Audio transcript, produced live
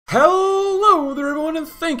Hello there everyone, and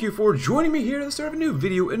thank you for joining me here at the start of a new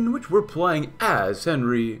video in which we're playing as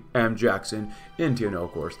Henry M. Jackson in TNO,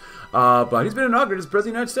 of course. But he's been inaugurated as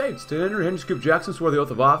President of the United States. Henry Scoop Jackson swore the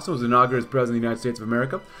oath of office and was inaugurated as President of the United States of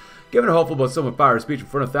America. Given a hopeful but somewhat fiery speech in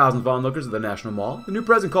front of thousands of onlookers at the National Mall, the new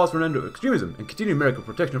president calls for an end to extremism and continued American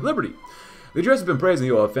protection of liberty. The address has been praised in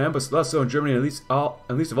the OFM, but less so in Germany and least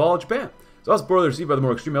of all Japan. It's also poorly received by the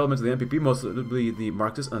more extreme elements of the NPP, mostly the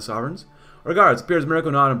Marxists and the sovereigns. Regards, it appears America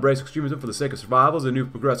will not embrace extremism for the sake of survival as a new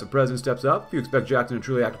progressive president steps up. If you expect Jackson to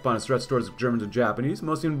truly act upon his threats towards the Germans and Japanese,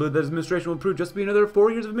 most even believe that his administration will prove just to be another 4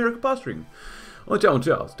 years of American posturing. Only time will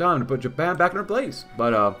tell. It's time to put Japan back in her place.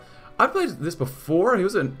 But I've played this before. He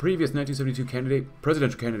was a previous 1972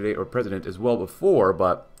 presidential candidate, or president as well before,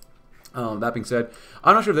 but that being said,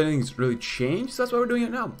 I'm not sure if anything's really changed, so that's why we're doing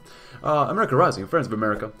it now. America Rising, friends of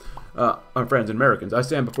America, friends and Americans, I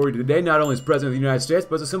stand before you today not only as President of the United States,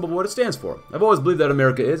 but as a symbol of what it stands for. I've always believed that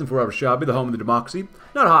America is, and forever shall be, the home of the democracy,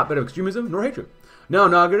 not a hotbed of extremism nor hatred. Now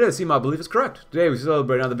inaugurated, I see my belief is correct. Today we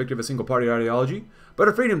celebrate not the victory of a single party ideology, but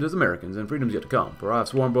our freedoms as Americans, and freedoms yet to come. For I have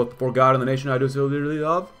sworn both before God and the nation I do so dearly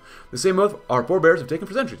love. The same oath our forebears have taken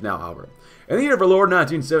for centuries now, however. In the year of our Lord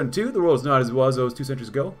 1972, the world is not as it was those 2 centuries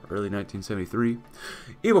ago, early 1973.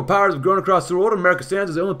 Evil powers have grown across the world, and America stands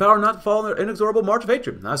as the only power not to fall in their inexorable march of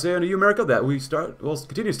hatred. I say unto you, America, that we'll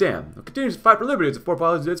continue to stand. We'll continue to fight for liberty as the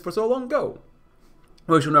forefathers did for so long ago.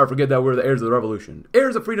 We shall never forget that we're the heirs of the revolution,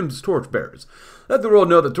 heirs of freedom's torchbearers. Let the world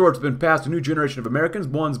know that the torch has been passed to a new generation of Americans,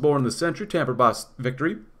 ones born in the century, tampered by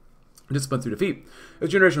victory, discipline through defeat. This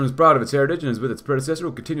generation was proud of its heritage and is with its predecessor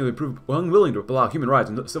will continually prove unwilling to allow human rights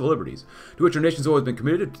and civil liberties, to which our nation has always been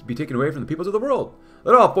committed to be taken away from the peoples of the world.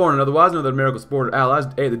 Let all foreign and otherwise know that America supported allies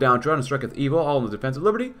aid the downtrodden and striketh evil, all in the defense of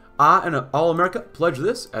liberty. I and all America pledge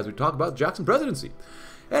this as we talk about the Jackson presidency.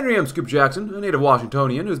 Henry M. Scoop Jackson, a native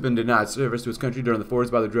Washingtonian who has been denied service to his country during the 40s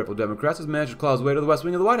by the dreadful Democrats, has managed to claw his way to the West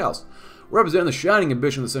Wing of the White House, representing the shining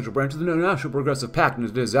ambition of the Central Branch of the National Progressive Pact and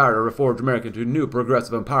his desire to reforge America into a new,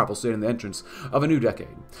 progressive, and powerful state in the entrance of a new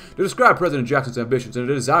decade. To describe President Jackson's ambitions and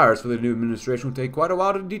desires for the new administration will take quite a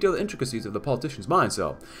while to detail the intricacies of the politician's mind,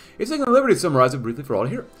 so it's taking the liberty to summarize it briefly for all to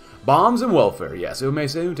hear. Bombs and welfare, yes, it may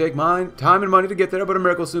say it will take time and money to get there, but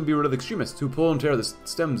America will soon be rid of the extremists who pull and tear the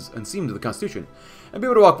stems and seams of the Constitution, and be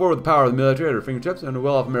able to walk forward with the power of the military at her fingertips, and a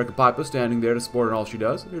well-off American piper standing there to support her in all she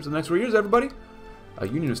does. Here's the next 4 years, everybody. A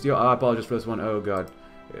Union of Steel. I apologize for this one. Oh, God.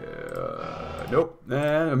 Nope.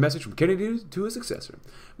 A message from Kennedy to his successor.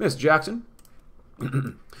 Miss Jackson,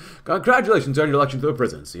 congratulations on your election to the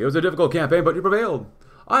presidency. It was a difficult campaign, but you prevailed.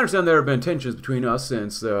 I understand there have been tensions between us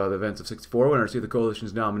since the events of '64 when I received the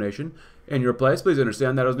coalition's nomination in your place. Please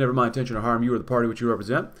understand that it was never my intention to harm you or the party which you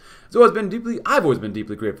represent. I've always been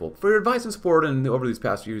deeply grateful for your advice and support, and over these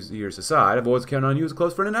past few years aside, I've always counted on you as a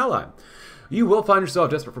close friend and ally. You will find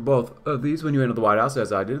yourself desperate for both of these when you enter the White House,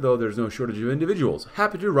 as I did, though there's no shortage of individuals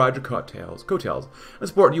happy to ride your coattails, and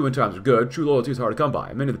support you when times are good. True loyalty is hard to come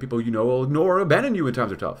by. Many of the people you know will ignore or abandon you when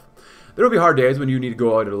times are tough. There will be hard days when you need to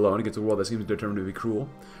go out it alone against a world that seems determined to be cruel.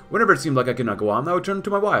 Whenever it seemed like I could not go on, I would turn to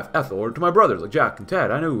my wife, Ethel, or to my brothers, like Jack and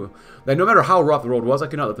Ted. I knew that no matter how rough the road was, I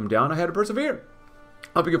could not let them down. I had to persevere.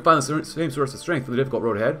 I hope you can find the same source of strength for the difficult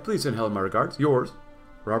road ahead. Please send Helen my regards. Yours,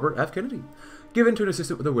 Robert F. Kennedy. Given to an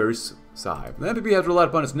assistant with a weary sigh. The NPP has relied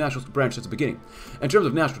upon its national branch since the beginning. In terms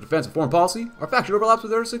of national defense and foreign policy, our faction overlaps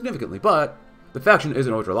with theirs significantly, but the faction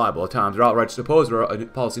isn't always reliable. At times, they're outright opposed to our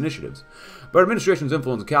policy initiatives. But our administration's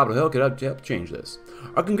influence on Capitol Hill could help change this.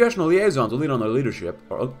 Our congressional liaisons will lead on their leadership,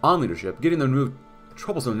 getting them to move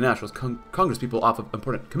troublesome nationalist Congress people off of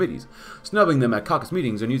important committees, snubbing them at caucus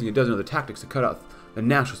meetings, and using a dozen other tactics to cut out the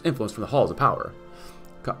nationalist influence from the halls of power.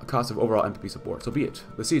 Cost of overall NPP support. So be it.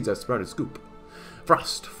 The seeds that sprouted Scoop.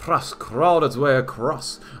 Frost crawled its way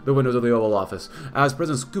across the windows of the Oval Office as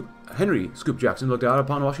President Henry Scoop Jackson looked out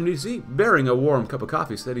upon Washington, D.C., bearing a warm cup of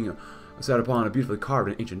coffee sat upon a beautifully carved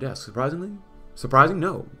and ancient desk. Surprising?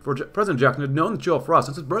 No. For President Jackson had known the chill of frost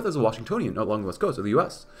since his birth as a Washingtonian along the west coast of the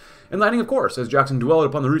U.S. Enlightening, of course, as Jackson dwelled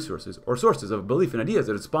upon the resources or sources of belief and ideas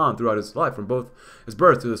that had spawned throughout his life from both his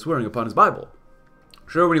birth to the swearing upon his Bible.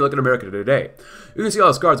 Sure, when you look at America today, you can see all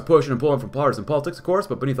the scars pushing and pulling from partisan politics, of course,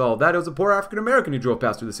 but beneath all of that, it was a poor African-American who drove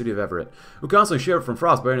past through the city of Everett, who constantly shivered from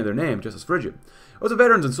frost by any of their name, just as frigid. It was the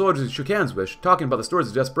veterans and soldiers who shook hands with, talking about the stories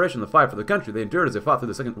of desperation and the fight for the country they endured as they fought through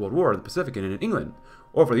the Second World War in the Pacific and in England.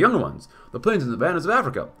 Or for the younger ones, the plains and savannas of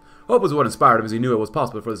Africa. Hope was what inspired him, as he knew it was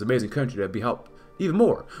possible for this amazing country to be helped even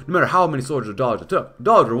more, no matter how many soldiers or dollars it took.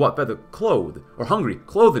 Dollars were what fed the clothed, or hungry,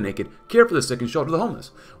 clothed the naked, cared for the sick, and sheltered the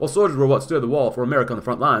homeless, while soldiers were what stood the wall for America on the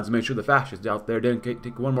front lines and made sure the fascists out there didn't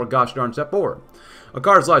take one more gosh darn step forward. A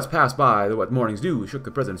car's lights passed by, the wet morning's dew shook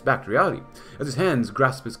the president's back to reality, as his hands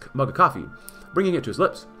grasped his mug of coffee, bringing it to his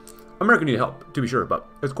lips. America needed help, to be sure, but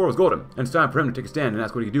his core was golden, and it's time for him to take a stand and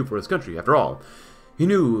ask what he could do for his country. After all, he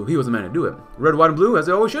knew he was the man to do it. Red, white, and blue, as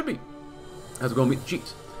they always should be. As we go meet the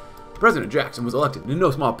chiefs. President Jackson was elected, in no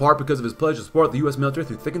small part because of his pledge to support the U.S. military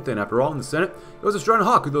through thick and thin. After all, in the Senate, it was a strong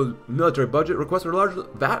hawk whose military budget requests were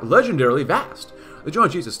legendarily vast. The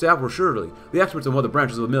Joint Chiefs of Staff were surely the experts on what the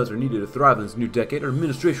branches of the military needed to thrive in this new decade. Our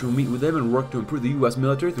administration will meet with them and work to improve the U.S.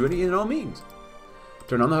 military through any and all means.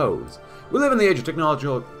 Turn on the hose. We live in the age of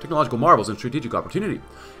technological marvels and strategic opportunity.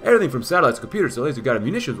 Everything from satellites to computers to laser-guided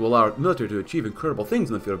munitions will allow our military to achieve incredible things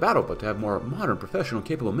in the field of battle, but to have more modern, professional, and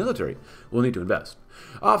capable military, we'll need to invest.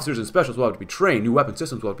 Officers and specialists will have to be trained, new weapon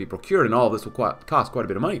systems will have to be procured, and all of this will cost quite a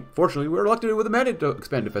bit of money. Fortunately, we're elected with a mandate to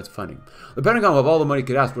expand defense funding. The Pentagon will have all the money it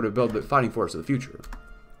could ask for to build the fighting force of the future.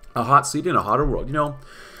 A hot seat in a hotter world. You know,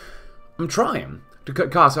 I'm trying to cut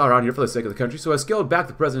costs out around here for the sake of the country, so I scaled back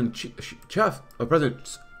the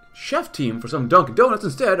President's chef team for some Dunkin' Donuts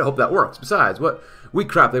instead. I hope that works. Besides, what weak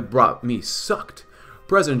crap they brought me sucked.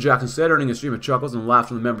 President Jackson said, earning a stream of chuckles and laughs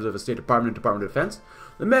from the members of the State Department and Department of Defense.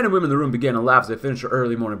 The men and women in the room began to laugh as they finished their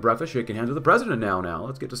early morning breakfast, shaking hands with the president. Now,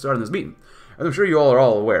 let's get to starting this meeting. As I'm sure you all are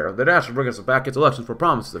aware, the national bring us back its elections for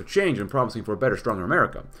promises of change and promising for a better, stronger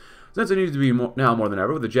America. Since it needs to be now more than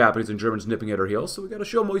ever, with the Japanese and Germans nipping at our heels, so we got to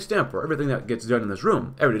show them what we stand for. Everything that gets done in this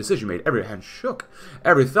room, every decision made, every hand shook,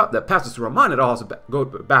 every thought that passes through our mind, it all has to go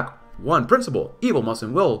back one principle: evil must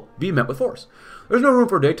and will be met with force. There's no room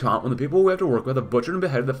for détente when the people we have to work with have butchered and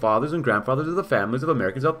beheaded the fathers and grandfathers of the families of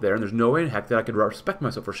Americans out there, and there's no way in heck that I could respect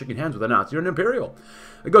myself for shaking hands with a Nazi or an Imperial.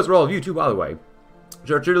 It goes for all of you too, by the way.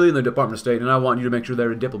 Particularly in the Department of State, and I want you to make sure that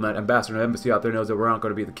every diplomat, ambassador, and embassy out there knows that we're not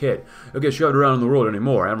going to be the kid who gets shoved around in the world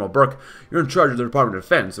anymore. Admiral Burke, you're in charge of the Department of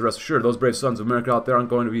Defense. The rest assured, those brave sons of America out there aren't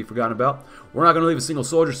going to be forgotten about. We're not going to leave a single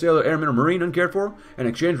soldier, sailor, airman, or marine uncared for. In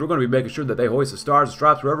exchange, we're going to be making sure that they hoist the stars and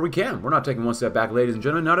stripes wherever we can. We're not taking one step back, ladies and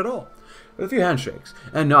gentlemen, not at all. With a few handshakes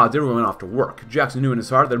and nods, everyone went off to work. Jackson knew in his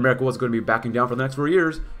heart that America wasn't going to be backing down for the next 4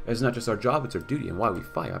 years. It's not just our job, it's our duty and why we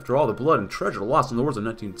fight. After all the blood and treasure lost in the wars of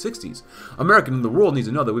the 1960s, America and the world needs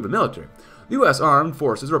to know that we have a military. The U.S. armed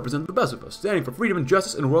forces represent the best of us, standing for freedom and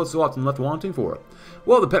justice in a world so often left wanting for it.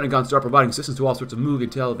 Well, the Pentagon started providing assistance to all sorts of movie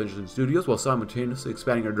and television studios while simultaneously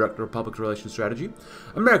expanding our director of public relations strategy.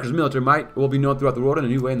 America's military might will be known throughout the world in a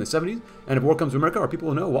new way in the 70s, and if war comes to America, our people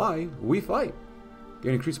will know why we fight.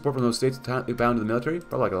 Getting increased support from those states tightly bound to the military,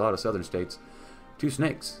 probably like a lot of southern states. 2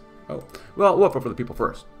 snakes. Oh. Well, welfare for the people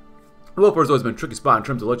first. Welfare has always been a tricky spot in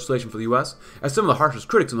terms of legislation for the U.S., as some of the harshest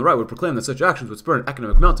critics on the right would proclaim that such actions would spur an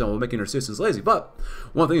economic meltdown while making their citizens lazy. But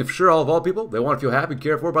one thing is for sure, all of all people, they want to feel happy and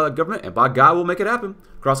cared for by the government, and by God, we'll make it happen.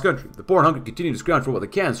 Across the country, the poor and hungry continue to scrounge for what they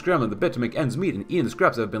can, scrambling the bit to make ends meet and eating the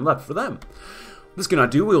scraps that have been left for them. This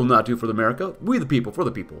cannot do, we will not do for America. We the people, for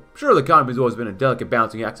the people. Sure, the economy has always been a delicate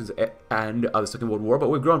balancing act since the Second World War, but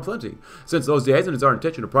we've grown plenty since those days, and it's our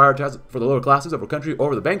intention to prioritize for the lower classes of our country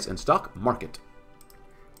over the banks and stock market.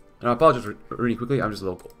 And I apologize for reading quickly, I'm just a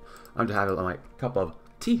local. I'm just having my cup of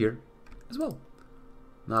tea here as well.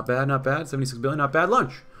 Not bad, not bad. 76 billion, not bad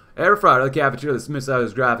lunch. Every Friday, the cafeteria that Smith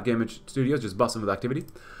Sider's graphic image studios just busting with activity.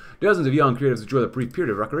 Dozens of young creatives enjoy the brief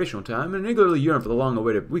period of recreational time and eagerly yearn for the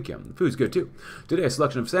long-awaited weekend. The food's good, too. Today, a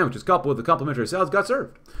selection of sandwiches coupled with the complimentary salads got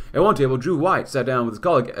served. At one table, Drew White sat down with his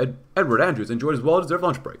colleague Edward Andrews and enjoyed his well-deserved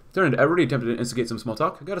lunch break. Turning to Edward, he attempted to instigate some small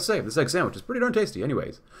talk. I gotta say, this egg sandwich is pretty darn tasty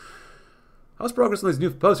anyways. How's progress on these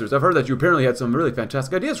new posters? I've heard that you apparently had some really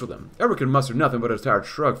fantastic ideas for them. Edward could muster nothing but a tired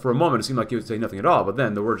shrug. For a moment, it seemed like he would say nothing at all, but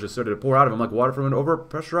then the words just started to pour out of him like water from an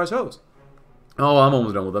over-pressurized hose. Oh, I'm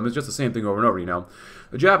almost done with them. It's just the same thing over and over, you know.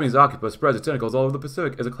 The Japanese octopus spreads its tentacles all over the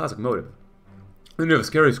Pacific as a classic motive. Then you have a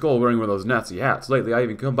scary skull wearing one of those Nazi hats. Lately, I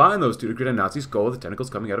even combined those two to create a Nazi skull with the tentacles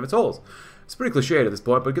coming out of its holes. It's pretty cliched at this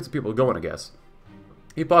point, but it gets the people going, I guess.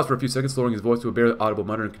 He paused for a few seconds, lowering his voice to a barely audible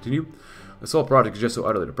mutter, and continued. This whole project is just so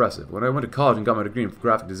utterly depressive. When I went to college and got my degree in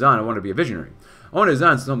graphic design, I wanted to be a visionary. I wanted to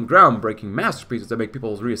design some groundbreaking masterpieces that make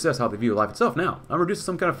people reassess how they view life itself. Now, I'm reduced to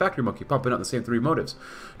some kind of factory monkey pumping out the same 3 motives.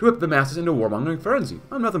 To whip the masses into a warmongering frenzy.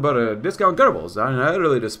 I'm nothing but a discount Goebbels, and I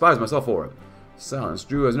utterly despise myself for it. Silence.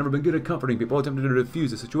 Drew has never been good at comforting people, attempting to diffuse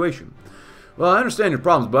the situation. Well, I understand your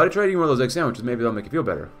problems, buddy. Try eating one of those egg sandwiches. Maybe that'll make you feel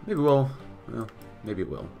better. Maybe it will. Well, maybe it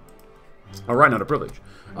will. a right, not a privilege.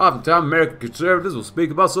 Oftentimes, American conservatives will speak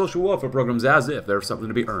about social welfare programs as if they're something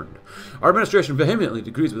to be earned. Our administration vehemently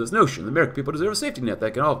agrees with this notion. The American people deserve a safety net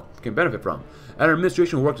that all can benefit from. And our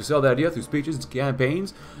administration will work to sell that idea through speeches,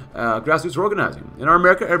 campaigns, grassroots organizing. In our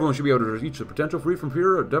America, everyone should be able to reach the potential free from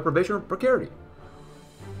fear of deprivation or precarity.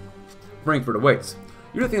 Frankfurt awaits.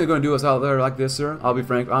 You don't think they're going to do us out there like this, sir? I'll be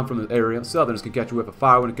frank, I'm from the area. Southerners can catch a whiff of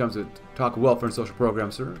fire when it comes to talk of welfare and social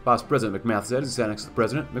programs, sir. Vice President McMath said as he sat next to the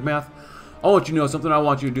President. McMath, I want you to know something. I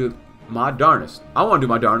want you to do my darnest. I want to do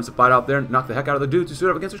my darnest to fight out there and knock the heck out of the dudes who stood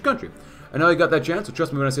up against this country. I know you got that chance, so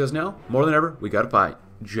trust me when I say this now. More than ever, we got to fight.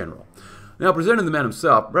 General. Now, presenting the man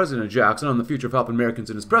himself, President Jackson, on the future of helping Americans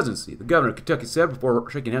in his presidency. The governor of Kentucky said before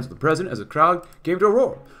shaking hands with the president as the crowd came to a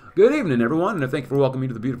roar. Good evening, everyone, and thank you for welcoming me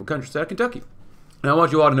to the beautiful countryside of Kentucky. Now, I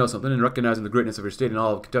want you all to know something, in recognizing the greatness of your state and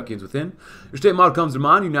all of Kentuckians within. Your state motto comes to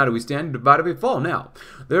mind: united we stand, divided we fall. Now,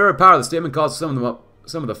 the very power of the statement causes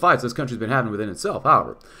some of the fights this country's been having within itself.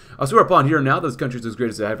 However, I swear upon here and now that this country is as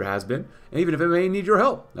great as it ever has been, and even if it may need your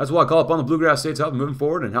help. That's why I call upon the bluegrass states help moving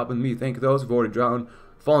forward and helping me thank those who've already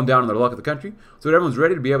fallen down on their luck of the country, so that everyone's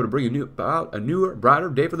ready to be able to bring a newer, brighter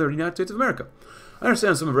day for the United States of America. I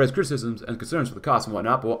understand some have raised criticisms and concerns for the cost and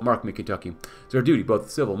whatnot, but what mark me, Kentucky? It's our duty,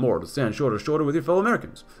 both civil and moral, to stand shoulder to shoulder with your fellow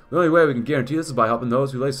Americans. The only way we can guarantee this is by helping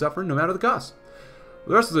those who lay suffering, no matter the cost.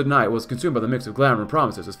 The rest of the night was consumed by the mix of glamour and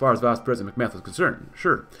promises as far as Vice President McMath was concerned.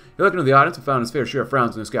 Sure, he looked into the audience and found his fair share of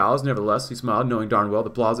frowns and scowls. Nevertheless, he smiled, knowing darn well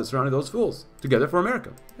the applause that surrounded those fools. Together for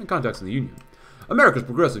America, in context of the Union. America's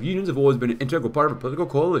progressive unions have always been an integral part of a political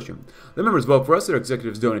coalition. Their members vote for us, their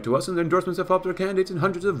executives donate to us, and their endorsements have helped our candidates in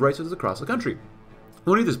hundreds of races across the country.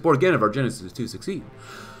 We'll need the support again of our genesis to succeed.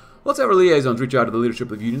 Let's have our liaisons reach out to the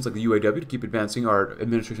leadership of unions like the UAW to keep advancing our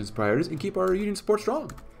administration's priorities and keep our union support strong.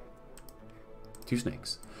 Two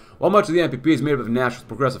snakes. While much of the NPP is made up of nationalist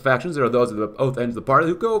progressive factions, there are those at both ends of the party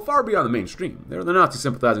who go far beyond the mainstream. They're the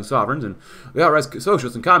Nazi-sympathizing sovereigns and the outright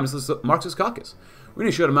socialist and communist Marxist caucus. We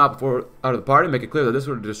need to shut them out out of the party and make it clear that this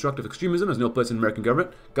sort of destructive extremism has no place in American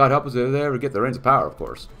government. God help us if they ever get the reins of power, of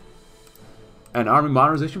course. An Army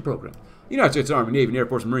modernization program. The United States Army, Navy, Air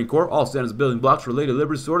Force, and Marine Corps all stand as building blocks for Lady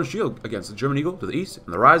Liberty's sword and shield against the German eagle to the east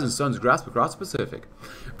and the rising sun's grasp across the Pacific.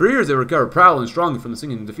 For years, they recovered proudly and strongly from the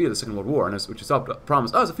singing defeat of the Second World War, which has helped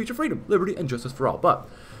promise us a future freedom, liberty, and justice for all. But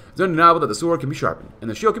it's undeniable that the sword can be sharpened and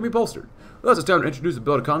the shield can be bolstered. Thus, it's time to introduce a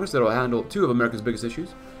bill to Congress that will handle two of America's biggest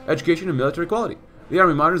issues: education and military quality. The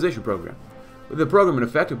Army Modernization Program. With the program in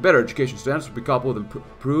effect, better education standards will be coupled with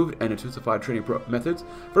improved and intensified training methods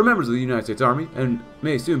for members of the United States Army, and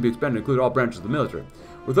may soon be expanded to include all branches of the military.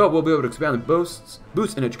 With that, we'll be able to expand the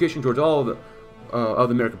boosts in education towards all of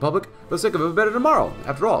the American public for the sake of a better tomorrow.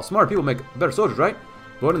 After all, smart people make better soldiers, right?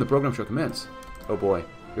 Voting the program shall commence. Oh boy,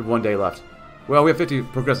 we have 1 day left. Well, we have 50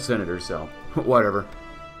 progressive senators, so whatever.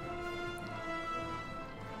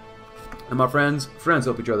 And my friends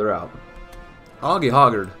help each other out. Audie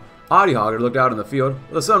Hoggard looked out in the field,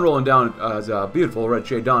 with the sun rolling down as a beautiful red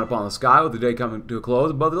shade dawned upon the sky, with the day coming to a close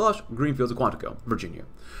above the lush green fields of Quantico, Virginia.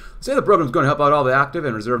 They say the program is going to help out all the active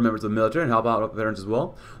and reserve members of the military and help out veterans as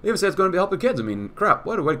well. They even say it's going to be helping kids. I mean, crap,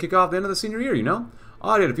 what a way to kick off the end of the senior year, you know?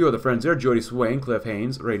 Audie had a few other friends there: Jody Swain, Cliff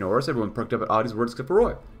Haynes, Ray Norris. Everyone perked up at Audie's words except for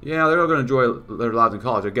Roy. Yeah, they're all going to enjoy their lives in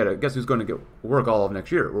college, I get it. Guess who's going to get work all of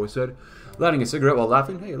next year? Roy said, lighting a cigarette while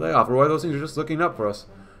laughing. Hey, lay off, Roy. Those things are just looking up for us.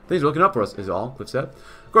 Things are looking up for us, is all, Cliff said.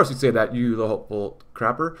 Of course you'd say that, you little hopeful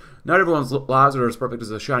crapper. Not everyone's lives are as perfect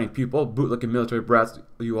as a shining pupil, bootlicking military brats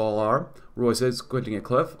you all are, Roy said, squinting at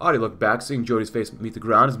Cliff. Audie looked back, seeing Jody's face meet the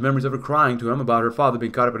ground, his memories of her crying to him about her father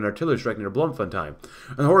being caught up in an artillery strike near Bloemfontein time.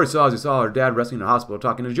 And the horror he saw as he saw her dad resting in a hospital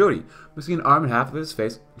talking to Jody, missing an arm and half of his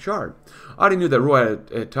face charred. Audie knew that Roy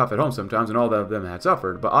had it tough at home sometimes, and all of them had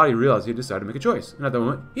suffered, but Audie realized he had decided to make a choice, and at that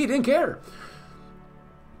moment, he didn't care.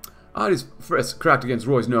 Audie's fist cracked against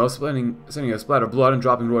Roy's nose, sending a splatter of blood and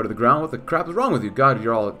dropping Roy to the ground. What the crap is wrong with you? God,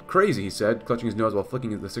 you're all crazy, he said, clutching his nose while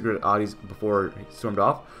flicking the cigarette at Audie's before he stormed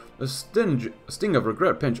off. A sting of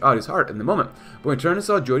regret pinched Audie's heart in the moment, but when he turned and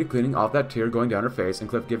saw Jody cleaning off that tear going down her face and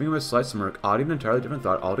Cliff giving him a slight smirk, Audie had an entirely different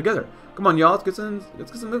thought altogether. Come on, y'all, let's get some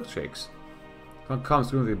milkshakes. Comes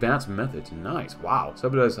through with the advanced methods. Nice. Wow.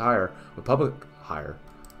 Subsidized hire. With public hire.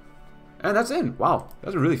 And that's in. Wow.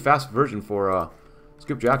 That's a really fast version for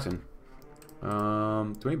Scoop Jackson.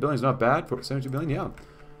 20 billion is not bad. For 72 billion, yeah.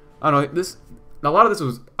 I don't know. A lot of this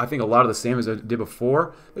was, I think, a lot of the same as I did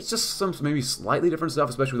before. It's just some maybe slightly different stuff,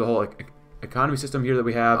 especially with the whole economy system here that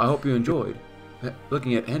we have. I hope you enjoyed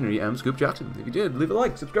looking at Henry M. Scoop Jackson. If you did, leave a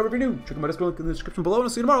like, subscribe if you're new. Check out my Discord link in the description below, and I'll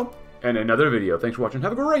see you tomorrow. And another video. Thanks for watching.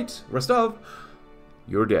 Have a great rest of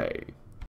your day.